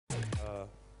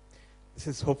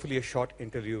This is hopefully a short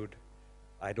interlude.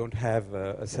 I don't have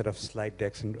a set of slide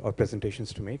decks or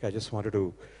presentations to make. I just wanted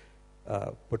to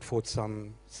put forth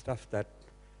some stuff that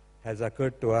has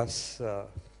occurred to us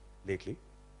lately.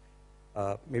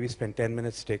 Maybe spend 10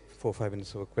 minutes, take 4 or 5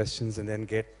 minutes over questions, and then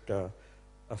get a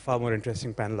far more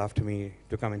interesting panel after me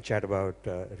to come and chat about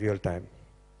real time.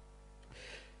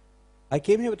 I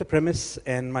came here with a premise,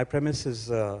 and my premise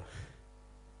is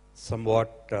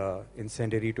somewhat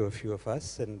incendiary to a few of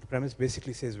us. And the premise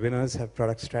basically says winners have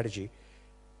product strategy,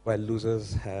 while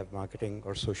losers have marketing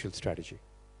or social strategy.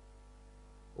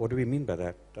 What do we mean by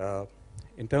that?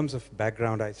 In terms of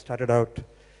background, I started out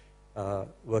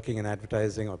working in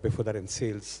advertising, or before that in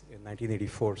sales, in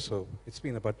 1984, so it's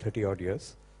been about 30 odd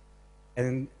years.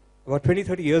 And about 20,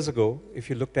 30 years ago, if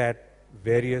you looked at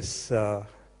various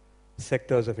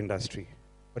sectors of industry,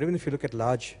 or even if you look at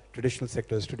large traditional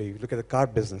sectors today, if you look at the car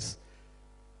business,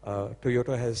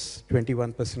 Toyota has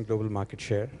 21% global market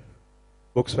share,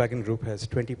 Volkswagen Group has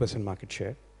 20% market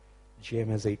share, GM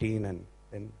has 18, and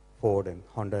then Ford and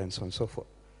Honda and so on and so forth.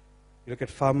 You look at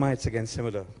pharma, it's again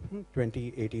similar,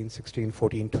 20, 18, 16,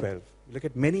 14, 12. You look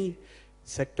at many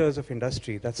sectors of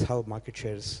industry, that's how market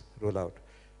shares roll out.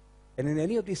 And in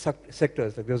any of these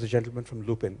sectors, like there was a gentleman from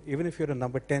Lupin, even if you're a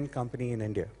number 10 company in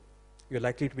India, you're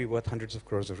likely to be worth hundreds of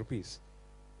crores of rupees.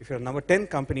 If you're a number 10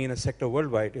 company in a sector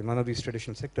worldwide, in one of these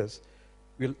traditional sectors,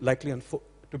 you're likely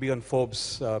to be on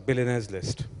Forbes' billionaires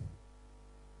list.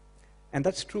 And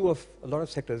that's true of a lot of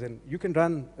sectors. And you can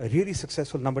run a really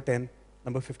successful number 10,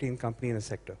 number 15 company in a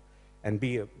sector and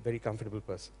be a very comfortable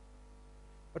person.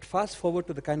 But fast forward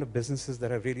to the kind of businesses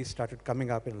that have really started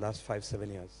coming up in the last 5,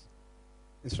 7 years.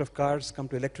 Instead of cars, come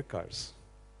to electric cars.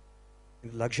 In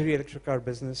the luxury electric car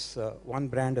business, one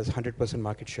brand has 100%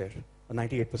 market share, or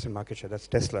 98% market share, that's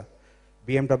Tesla.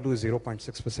 BMW is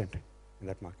 0.6% in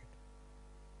that market.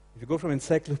 If you go from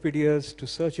encyclopedias to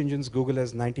search engines, Google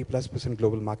has 90+%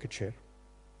 global market share,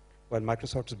 while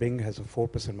Microsoft's Bing has a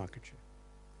 4% market share.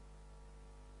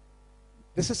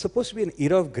 This is supposed to be an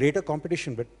era of greater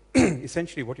competition, but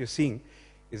essentially what you're seeing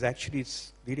is actually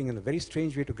it's leading in a very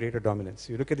strange way to greater dominance.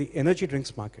 You look at the energy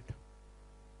drinks market.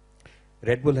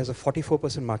 Red Bull has a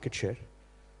 44% market share,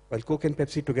 while Coke and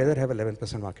Pepsi together have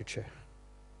 11% market share.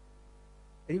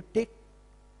 And you take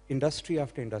industry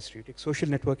after industry, you take social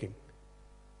networking.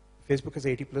 Facebook has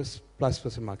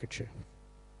 80+% market share.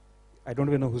 I don't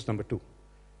even know who's number 2.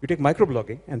 You take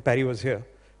microblogging, and Parry was here,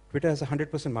 Twitter has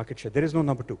 100% market share. There is no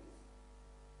number 2.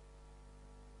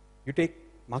 You take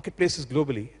marketplaces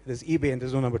globally, there's eBay and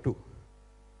there's no number 2.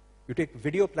 You take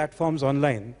video platforms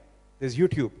online, there's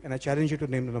YouTube, and I challenge you to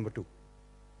name the number 2.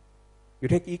 You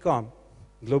take e-com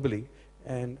globally,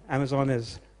 and Amazon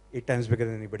is 8 times bigger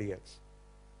than anybody else.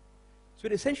 So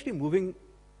we're essentially moving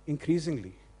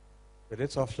increasingly, whether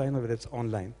it's offline or whether it's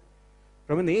online,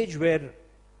 from an age where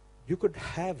you could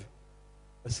have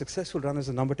a successful run as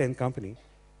a number 10 company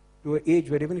to an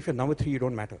age where even if you're number 3, you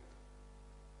don't matter.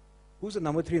 Who's the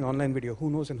number 3 in online video?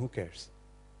 Who knows and who cares?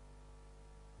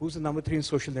 Who's the number 3 in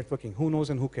social networking? Who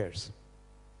knows and who cares?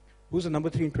 Who's the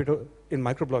number 3 in Twitter, in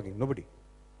microblogging? Nobody.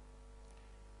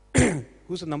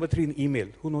 Who's the number 3 in email?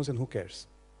 Who knows and who cares?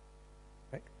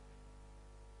 Right?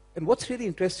 And what's really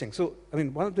interesting, so, I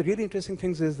mean, one of the really interesting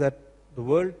things is that the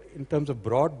world, in terms of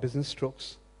broad business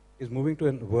strokes, is moving to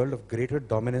a world of greater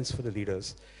dominance for the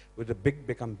leaders, where the big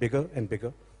become bigger and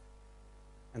bigger,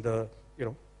 and the,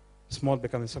 small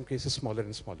become, in some cases, smaller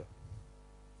and smaller.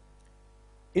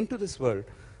 Into this world,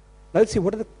 now let's see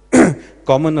what are the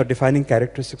common or defining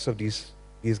characteristics of these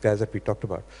guys that we talked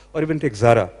about. Or even take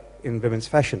Zara in women's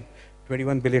fashion,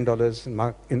 $21 billion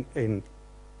in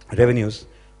revenues,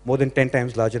 more than 10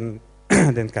 times larger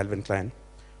than Calvin Klein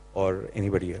or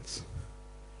anybody else.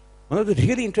 One of the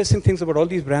really interesting things about all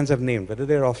these brands I've named, whether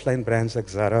they're offline brands like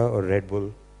Zara or Red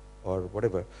Bull or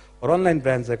whatever, or online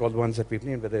brands like all the ones that we've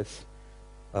named, whether it's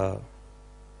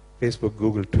Facebook,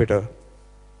 Google, Twitter.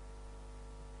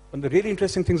 One of the really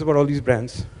interesting things about all these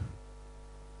brands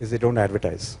is they don't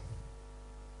advertise.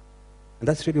 And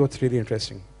that's really what's really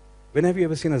interesting. When have you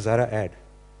ever seen a Zara ad?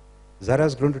 Zara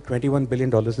has grown to $21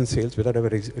 billion in sales without ever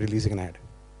releasing an ad.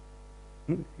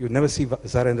 You never see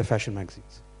Zara in the fashion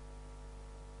magazines.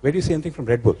 Where do you see anything from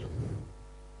Red Bull?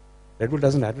 Red Bull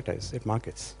doesn't advertise, it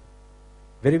markets.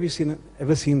 Where have you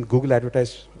ever seen Google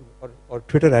advertise or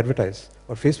Twitter advertise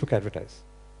or Facebook advertise?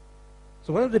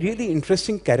 So one of the really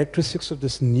interesting characteristics of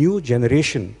this new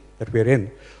generation that we're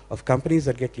in, of companies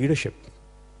that get leadership,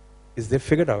 is they've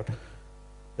figured out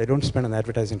they don't spend on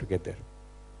advertising to get there.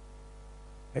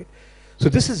 Right? So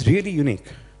this is really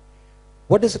unique.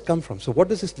 What does it come from? So what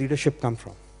does this leadership come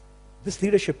from? This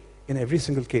leadership, in every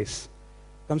single case,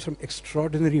 comes from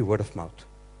extraordinary word of mouth.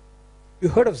 You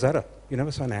heard of Zara, you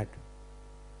never saw an ad.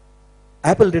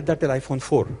 Apple did that till iPhone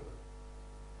 4.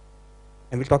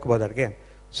 And we'll talk about that again.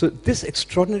 So this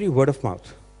extraordinary word of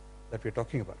mouth that we're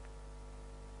talking about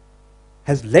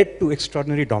has led to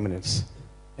extraordinary dominance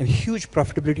and huge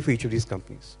profitability for each of these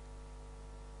companies.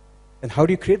 And how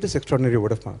do you create this extraordinary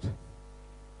word of mouth?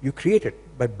 You create it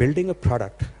by building a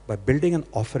product, by building an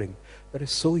offering that is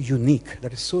so unique,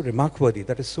 that is so remark-worthy,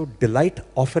 that is so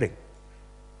delight-offering,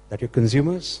 that your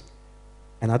consumers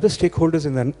and other stakeholders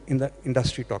in the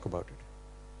industry talk about it.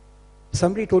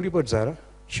 Somebody told you about Zara,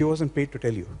 she wasn't paid to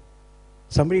tell you.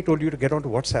 Somebody told you to get onto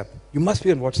WhatsApp, you must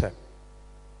be on WhatsApp.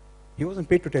 He wasn't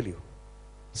paid to tell you.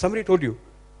 Somebody told you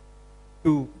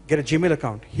to get a Gmail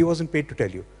account, he wasn't paid to tell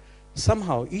you.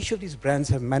 Somehow, each of these brands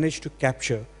have managed to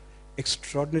capture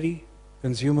extraordinary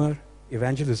consumer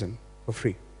evangelism for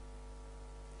free.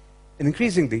 And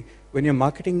increasingly, when your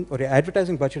marketing or your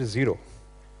advertising budget is zero,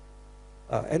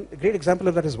 and a great example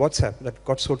of that is WhatsApp, that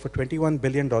got sold for $21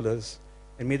 billion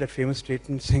and made that famous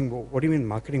statement saying, well, what do you mean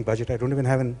marketing budget? I don't even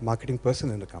have a marketing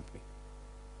person in the company.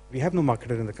 We have no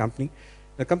marketer in the company.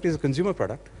 The company is a consumer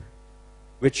product,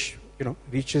 which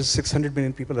reaches 600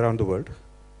 million people around the world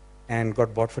and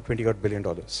got bought for $20 billion.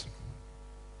 To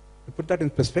put that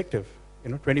in perspective,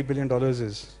 $20 billion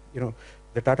is,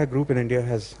 the Tata Group in India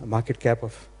has a market cap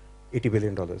of $80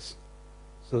 billion.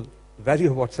 So the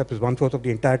value of WhatsApp is 1/4 of the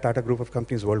entire Tata Group of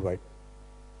companies worldwide.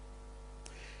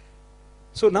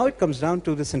 So now it comes down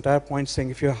to this entire point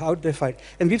saying if you're out there fight,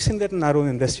 and we've seen that in our own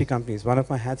industry companies. One of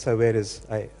my hats I wear is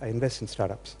I invest in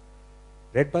startups.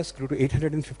 Redbus grew to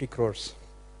 850 crores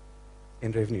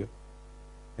in revenue.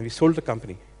 And we sold the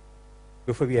company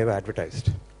before we ever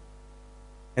advertised.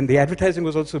 And the advertising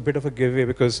was also a bit of a giveaway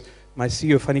because my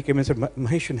CEO funny came and said,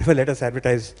 Mahesh, you never let us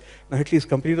advertise. Now at least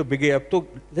company to big up, so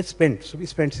let's spend. So we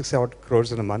spent 6 odd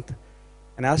crores in a month.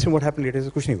 And I asked him what happened later. He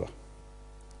said, Kuch nahi hua.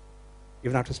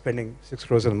 Even after spending 6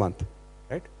 crores in a month,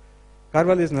 right?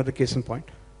 Carval is another case in point.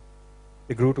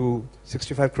 They grew to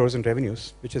 65 crores in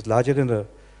revenues, which is larger than the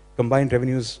combined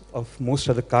revenues of most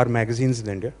other car magazines in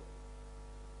India.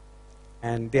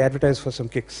 And they advertised for some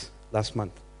kicks last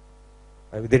month.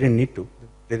 They didn't need to.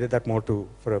 They did that more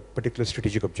for a particular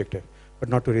strategic objective, but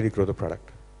not to really grow the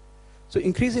product. So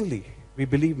increasingly, we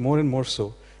believe more and more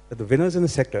so that the winners in the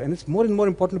sector, and it's more and more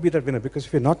important to be that winner because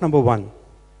if you're not number one,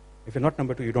 if you're not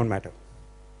number two, you don't matter.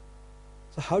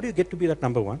 So how do you get to be that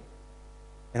number one?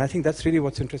 And I think that's really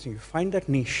what's interesting. You find that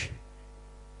niche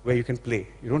where you can play.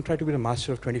 You don't try to be the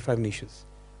master of 25 niches.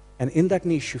 And in that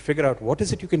niche, you figure out what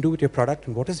is it you can do with your product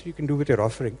and what is it you can do with your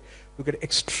offering to get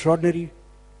extraordinary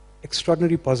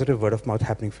positive word of mouth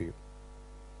happening for you.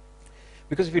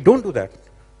 Because if you don't do that,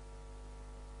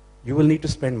 you will need to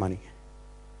spend money.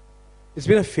 It's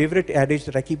been a favorite adage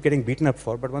that I keep getting beaten up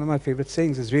for, but one of my favorite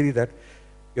sayings is really that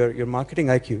your marketing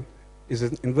IQ is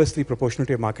inversely proportional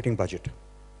to your marketing budget.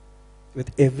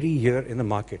 With every year in the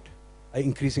market, I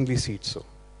increasingly see it so.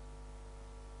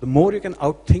 The more you can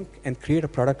outthink and create a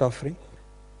product offering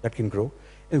that can grow.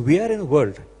 And we are in a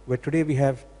world where today we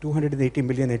have 280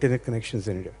 million internet connections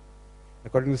in India.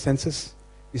 According to the census,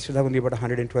 we still have only about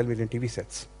 112 million TV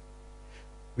sets.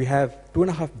 We have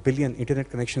 2.5 billion internet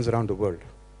connections around the world.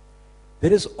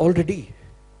 There is already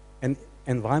an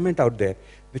environment out there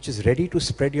which is ready to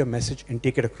spread your message and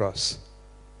take it across.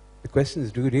 The question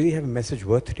is, do you really have a message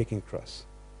worth taking across?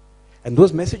 And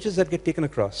those messages that get taken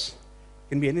across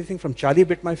can be anything from Charlie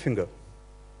bit my finger,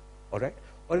 all right?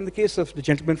 Or in the case of the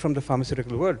gentleman from the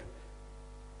pharmaceutical world,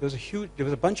 there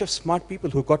was a bunch of smart people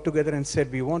who got together and said,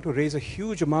 we want to raise a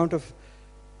huge amount of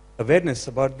awareness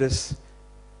about this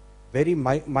very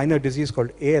minor disease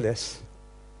called ALS.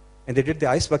 And they did the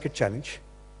Ice Bucket Challenge,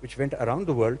 which went around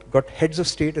the world, got heads of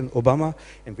state and Obama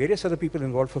and various other people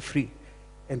involved for free,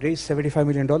 and raised $75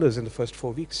 million in the first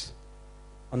 4 weeks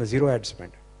on a zero ad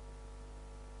spend.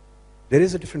 There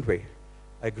is a different way.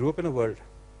 I grew up in a world,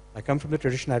 I come from the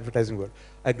traditional advertising world.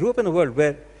 I grew up in a world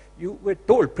where you were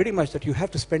told pretty much that you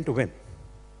have to spend to win.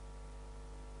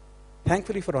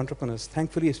 Thankfully for entrepreneurs,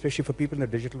 thankfully especially for people in the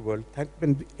digital world,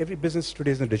 every business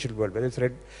today is in the digital world, whether it's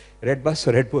Redbus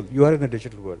or Red Bull, you are in the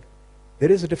digital world.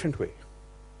 There is a different way.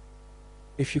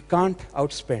 If you can't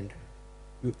outspend,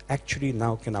 you actually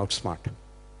now can outsmart.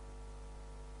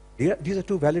 These are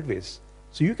two valid ways.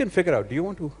 So you can figure out, do you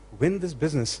want to win this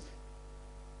business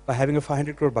by having a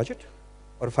 500 crore budget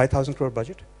or a 5,000 crore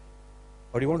budget?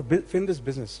 Or do you want to win this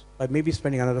business by maybe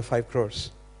spending another 5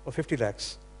 crores or 50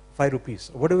 lakhs, 5 rupees,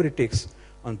 or whatever it takes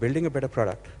on building a better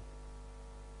product,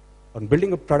 on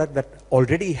building a product that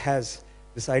already has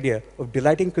this idea of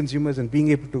delighting consumers and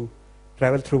being able to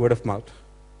travel through word of mouth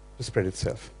to spread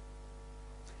itself.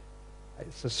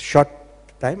 It's a short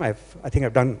time. I think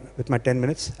I've done with my 10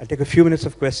 minutes. I'll take a few minutes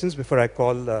of questions before I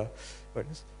call. Are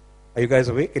you guys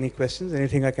awake? Any questions?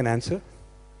 Anything I can answer?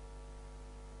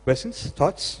 Questions?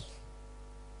 Thoughts?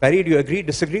 Barry, do you agree?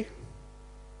 Disagree?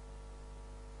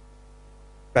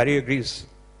 Barry agrees.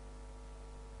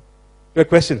 Your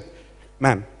question,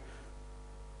 ma'am.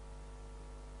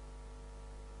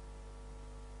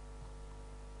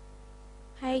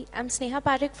 Hi, I'm Sneha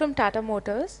Parekh from Tata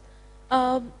Motors.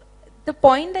 The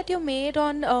point that you made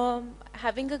on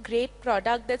having a great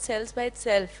product that sells by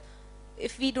itself,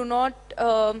 if we do not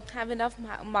have enough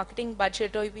marketing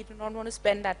budget or if we do not want to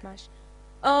spend that much,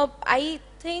 I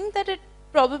think that it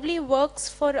probably works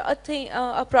for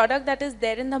a product that is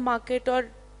there in the market or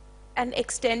an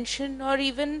extension or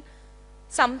even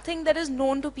something that is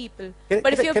known to people.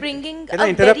 But if you're bringing can I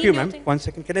interrupt you, ma'am? 1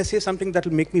 second. Can I say something that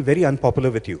will make me very unpopular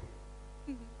with you?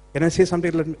 Can I say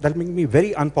something that will make me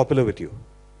very unpopular with you?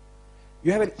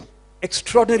 You have an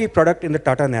extraordinary product in the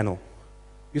Tata Nano.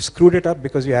 You screwed it up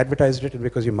because you advertised it and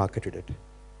because you marketed it.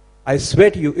 I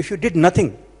swear to you, if you did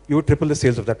nothing, you would triple the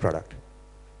sales of that product.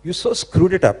 You so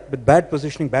screwed it up with bad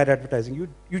positioning, bad advertising.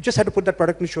 You just had to put that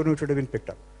product in the showroom, it would have been picked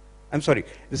up. I'm sorry.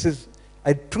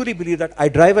 I truly believe that. I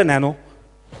drive a Nano,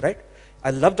 right? I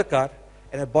love the car,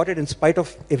 and I bought it in spite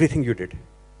of everything you did.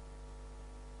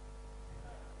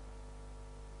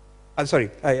 I'm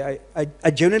sorry,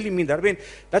 I genuinely mean that. I mean,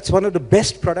 that's one of the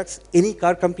best products any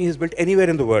car company has built anywhere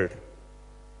in the world.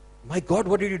 My God,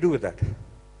 what did you do with that?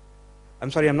 I'm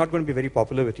sorry, I'm not going to be very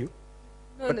popular with you.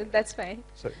 No, that's fine.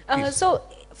 Sorry, so,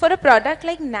 for a product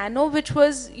like Nano, which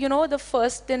was, the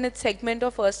first in its segment or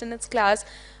first in its class,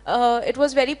 it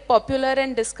was very popular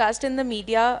and discussed in the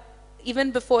media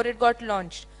even before it got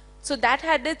launched. So that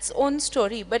had its own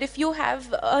story. But if you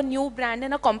have a new brand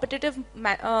in a competitive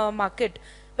market,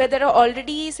 where there are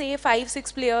already, say,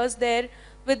 5-6 players there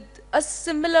with a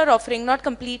similar offering, not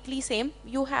completely same,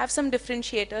 you have some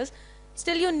differentiators.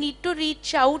 Still, you need to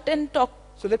reach out and talk,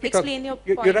 so let me explain talk.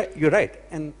 your point. You're right.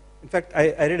 And in fact, I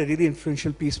read a really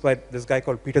influential piece by this guy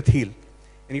called Peter Thiel.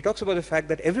 And he talks about the fact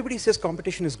that everybody says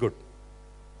competition is good.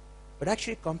 But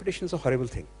actually, competition is a horrible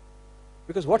thing.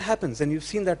 Because what happens, and you've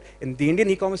seen that in the Indian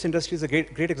e-commerce industry is a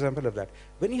great example of that.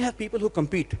 When you have people who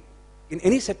compete, in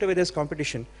any sector where there's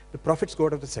competition, the profits go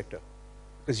out of the sector.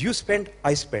 Because you spend,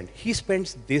 I spend. He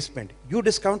spends, they spend. You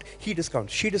discount, he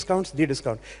discounts. She discounts, they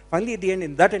discount. Finally, at the end,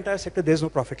 in that entire sector, there's no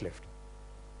profit left.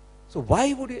 So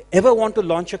why would you ever want to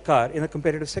launch a car in a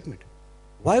competitive segment?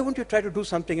 Why wouldn't you try to do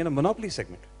something in a monopoly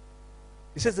segment?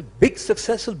 This is the big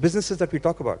successful businesses that we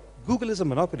talk about. Google is a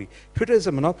monopoly. Twitter is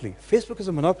a monopoly. Facebook is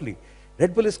a monopoly.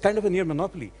 Red Bull is kind of a near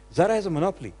monopoly. Zara is a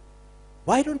monopoly.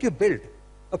 Why don't you build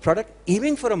a product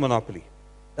aiming for a monopoly?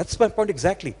 That's my point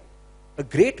exactly. A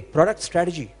great product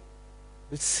strategy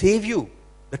will save you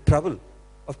the trouble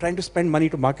of trying to spend money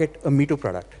to market a Me Too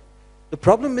product. The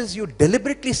problem is you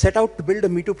deliberately set out to build a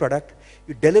Me Too product.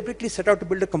 You deliberately set out to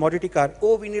build a commodity car.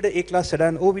 Oh, we need an A-class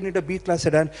sedan. Oh, we need a B-class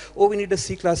sedan. Oh, we need a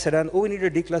C-class sedan. Oh, we need a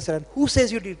D-class sedan. Who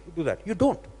says you do that? You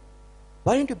don't.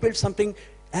 Why don't you build something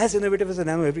as innovative as a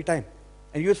Nano every time?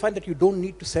 And you'll find that you don't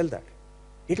need to sell that.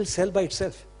 It'll sell by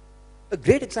itself. A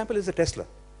great example is the Tesla.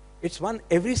 It's won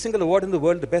every single award in the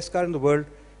world, the best car in the world.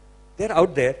 They're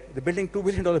out there. They're building $2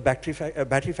 billion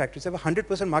battery factories. They have a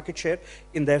 100% market share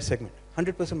in their segment,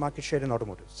 100% market share in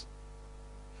automotives.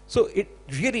 So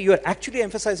you're actually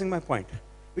emphasizing my point,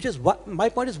 which is, my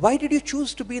point is, why did you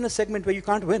choose to be in a segment where you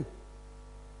can't win?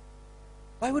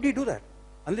 Why would you do that?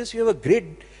 Unless you have a great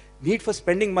need for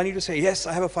spending money to say, yes,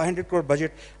 I have a 500 crore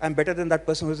budget. I'm better than that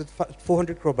person who has a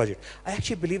 400 crore budget. I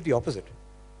actually believe the opposite.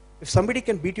 If somebody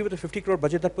can beat you with a 50 crore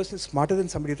budget, that person is smarter than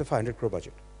somebody with a 500 crore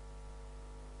budget.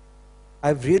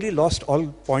 I've really lost all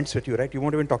points with you, right? You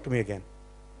won't even talk to me again.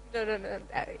 No.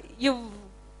 You've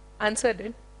answered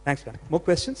it. Thanks, man. More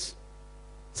questions?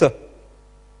 Sir,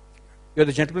 you're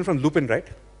the gentleman from Lupin, right?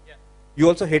 Yeah. You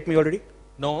also hate me already?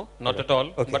 No, not at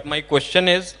all. Okay. But my question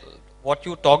is, what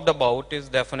you talked about is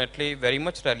definitely very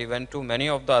much relevant to many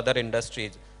of the other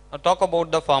industries. Now talk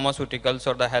about the pharmaceuticals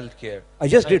or the healthcare. I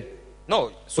just did.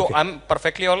 No, so Okay. I'm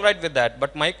perfectly all right with that.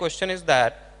 But my question is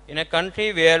that in a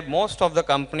country where most of the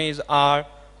companies are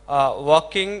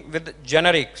working with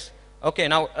generics, okay,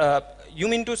 now you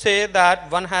mean to say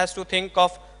that one has to think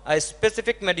of a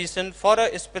specific medicine for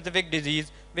a specific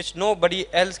disease which nobody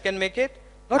else can make it?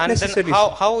 Not and necessarily, then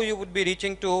sir. how you would be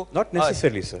reaching to... Not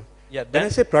necessarily, sir. Yeah, When I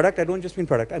say product, I don't just mean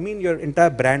product. I mean your entire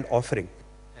brand offering.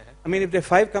 I mean, if there are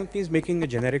 5 companies making a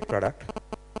generic product,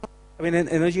 I mean, an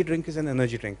energy drink is an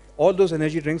energy drink. All those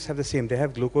energy drinks have the same. They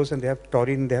have glucose and they have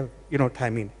taurine, they have,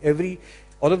 thiamine.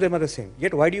 All of them are the same.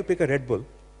 Yet, why do you pick a Red Bull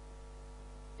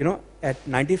You know, at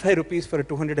 95 rupees for a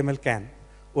 200 ml can,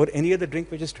 or any other drink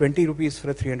which is 20 rupees for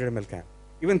a 300 ml can.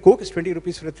 Even Coke is 20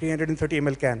 rupees for a 330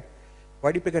 ml can.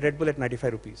 Why do you pick a Red Bull at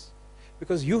 95 rupees?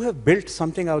 Because you have built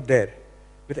something out there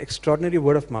with extraordinary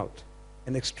word of mouth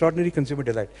and extraordinary consumer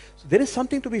delight. So there is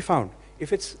something to be found.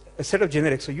 If it's a set of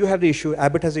generics, so you have the issue,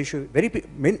 Abbott has the issue,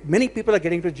 many people are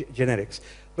getting to generics.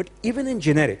 But even in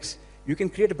generics, you can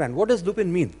create a brand. What does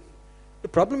Lupin mean? The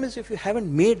problem is if you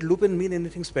haven't made Lupin mean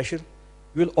anything special,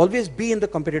 you will always be in the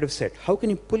competitive set. How can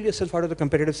you pull yourself out of the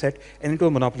competitive set and into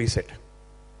a monopoly set?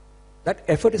 That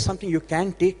effort is something you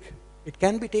can take. It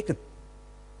can be taken.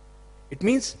 It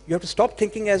means you have to stop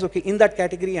thinking as, okay, in that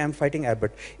category I'm fighting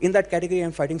Abbott. In that category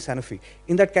I'm fighting Sanofi.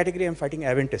 In that category I'm fighting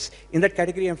Aventis. In that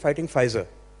category I'm fighting Pfizer.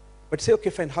 But say, okay,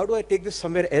 fine, how do I take this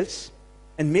somewhere else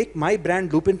and make my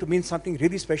brand Lupin to mean something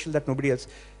really special that nobody else?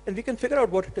 And we can figure out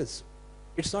what it is.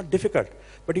 It's not difficult.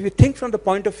 But if you think from the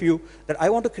point of view that I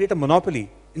want to create a monopoly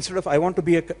instead of I want to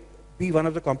be one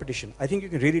of the competition, I think you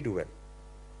can really do well.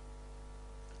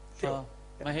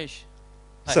 Mahesh.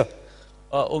 Hi. Sir.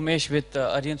 Umesh with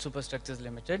Aryan Superstructures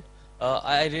Limited.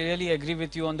 I really agree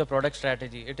with you on the product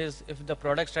strategy. It is, if the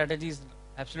product strategy is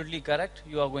absolutely correct,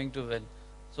 you are going to win.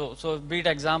 So be it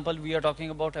example, we are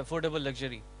talking about affordable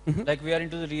luxury. Like we are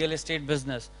into the real estate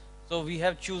business. So we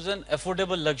have chosen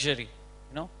affordable luxury,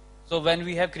 you know. So when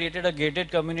we have created a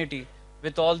gated community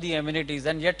with all the amenities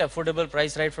and yet affordable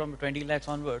price right from 20 lakhs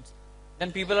onwards,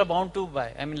 then people are bound to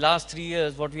buy. I mean, last 3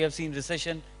 years, what we have seen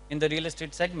recession in the real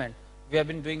estate segment, we have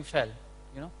been doing well.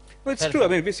 You know? No, it's true. I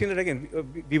mean, we've seen it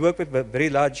again. We work with a very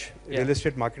large real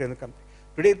estate market in the country.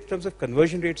 Today, in terms of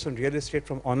conversion rates on real estate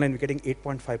from online, we're getting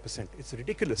 8.5%. It's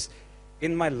ridiculous.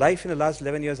 In my life, in the last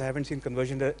 11 years, I haven't seen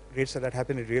conversion rates that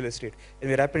happen in real estate. And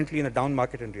we're apparently in a down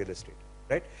market in real estate,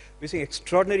 right? We're seeing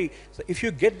extraordinary. So if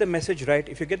you get the message right,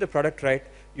 if you get the product right,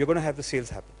 you're going to have the sales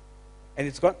happen. And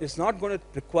it's not going to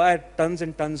require tons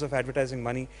and tons of advertising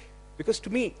money. Because to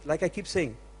me, like I keep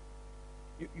saying,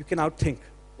 you can outthink.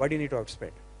 Why do you need to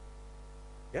outspend?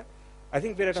 Yeah, I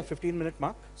think we're at a 15-minute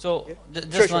mark. So yeah?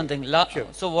 just one thing.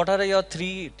 So what are your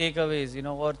 3 takeaways, you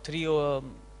know, or 3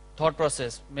 thought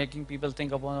process making people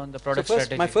think about the product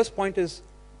strategy? My first point is,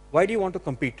 why do you want to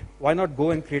compete? Why not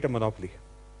go and create a monopoly?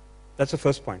 That's the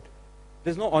first point.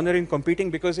 There's no honor in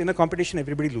competing because in a competition,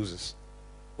 everybody loses.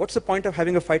 What's the point of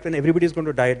having a fight when everybody is going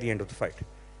to die at the end of the fight?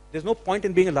 There's no point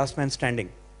in being a last man standing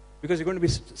because you're going to be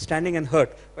standing and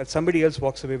hurt while somebody else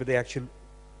walks away with the actual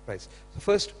price. So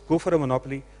first, go for a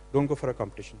monopoly, don't go for a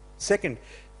competition. Second,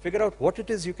 figure out what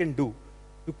it is you can do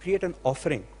to create an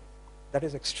offering that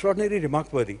is extraordinarily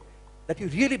remark-worthy, that you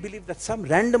really believe that some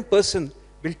random person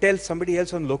will tell somebody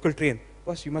else on local train,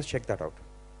 boss, you must check that out.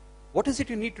 What is it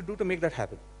you need to do to make that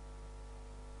happen?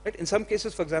 Right? In some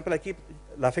cases, for example, I keep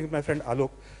laughing at my friend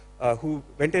Alok, who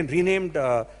went and renamed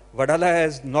Vadala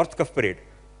as North Cuff Parade,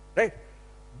 right?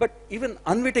 But even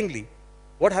unwittingly,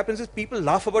 what happens is people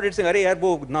laugh about it saying, "Arey yaar,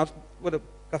 wo the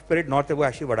Cuff Parade North hai, wo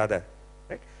actually Vadada hai,"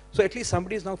 right? So at least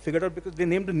somebody has now figured out because they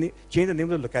changed the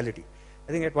name of the locality.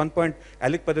 I think at one point,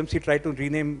 Alec Padamsi tried to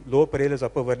rename Lower Parel as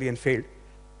Upper Worli and failed,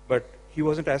 but he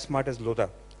wasn't as smart as Lodha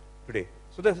today.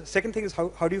 So the second thing is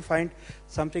how do you find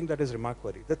something that is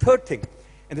remark-worthy? The third thing,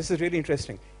 and this is really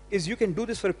interesting, is you can do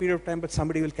this for a period of time, but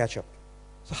somebody will catch up.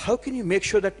 So how can you make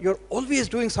sure that you're always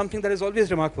doing something that is always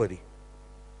remark-worthy?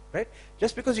 Right?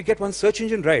 Just because you get one search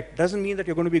engine right doesn't mean that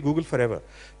you're going to be Google forever.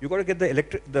 You've got to get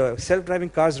the self-driving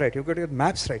cars right. You've got to get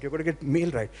maps right. You've got to get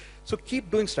mail right. So keep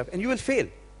doing stuff, and you will fail.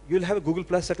 You'll have a Google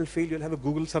Plus that will fail. You'll have a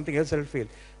Google something else that will fail.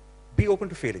 Be open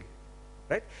to failing.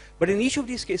 Right? But in each of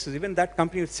these cases, even that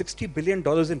company with $60 billion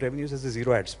in revenues has a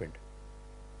zero ad spend.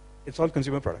 It's all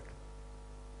consumer product.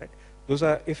 Right? Those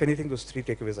are, if anything, those 3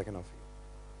 takeaways I can offer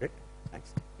you. Right?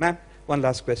 Thanks. Ma'am, one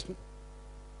last question.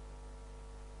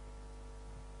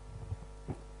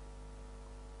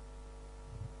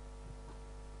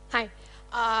 Hi.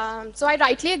 So I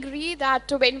rightly agree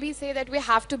that when we say that we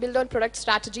have to build on product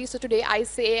strategy, so today I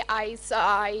say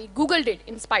I Googled it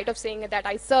in spite of saying that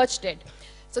I searched it.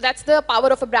 So that's the power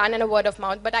of a brand and a word of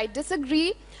mouth. But I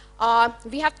disagree.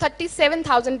 We have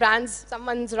 37,000 brands,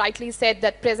 someone's rightly said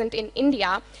that, present in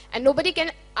India, and nobody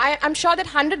can, I'm sure that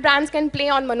 100 brands can play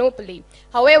on monopoly.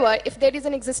 However, if there is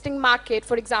an existing market,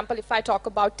 for example, if I talk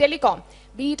about telecom,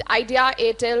 be it Idea,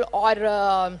 Airtel, or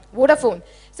Vodafone,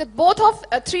 so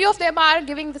three of them are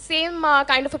giving the same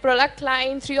kind of a product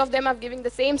line, 3 of them are giving the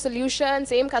same solution,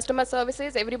 same customer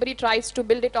services, everybody tries to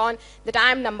build it on that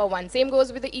I am number 1. Same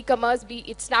goes with the e-commerce, be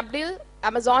it Snapdeal,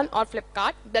 Amazon, or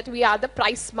Flipkart, that we are the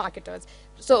price marketers.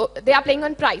 So they are playing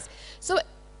on price. So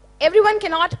everyone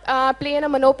cannot play in a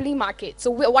monopoly market. So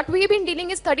what we've been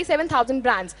dealing is 37,000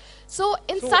 brands. So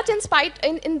in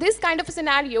this kind of a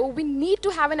scenario, we need to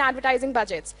have an advertising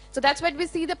budgets. So that's why we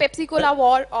see the Pepsi Cola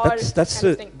war or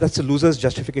that's a loser's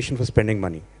justification for spending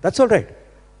money. That's all right.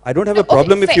 I don't have No, a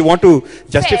problem okay, if you want to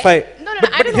justify. Fair. No,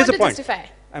 but I don't here's want the to point. justify.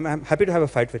 I'm happy to have a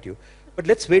fight with you. But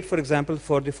let's wait, for example,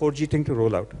 for the 4G thing to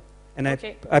roll out. And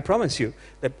Okay. I promise you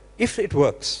that if it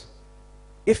works,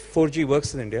 if 4G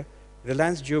works in India,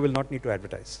 Reliance Jio will not need to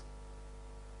advertise.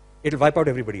 It'll wipe out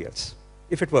everybody else,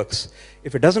 if it works.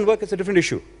 If it doesn't work, it's a different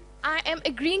issue. I am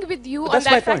agreeing with you But on that's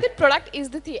my that fact point. that product is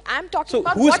the thing. I'm talking So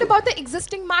about who's- what about the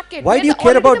existing market? Why where do you the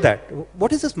care about already that?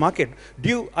 What is this market?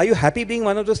 Are you happy being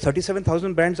one of those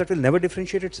 37,000 brands that will never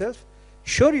differentiate itself?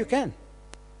 Sure, you can.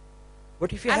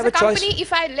 But if you As have a a choice, company,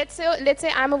 if I let's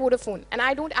say I'm a Vodafone and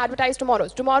I don't advertise tomorrow,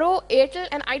 Airtel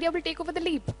and Idea will take over the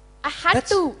leap. I had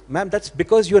to. ma'am, that's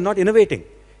because you are not innovating.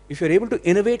 If you're able to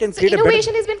innovate and So create a better...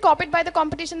 innovation has been copied by the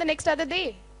competition the next other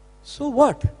day. So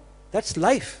what? That's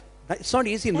life. It's not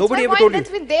easy. That's Nobody why ever told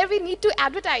you. there we need to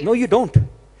advertise. No, you don't.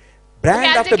 Brand Okay,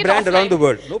 I'll after take it brand around offline. the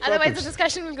world. No Otherwise, the problems.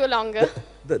 discussion will go longer.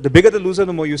 The bigger the loser,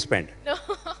 the more you spend. No.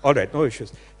 All right, no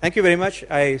issues. Thank you very much.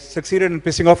 I succeeded in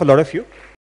pissing off a lot of you.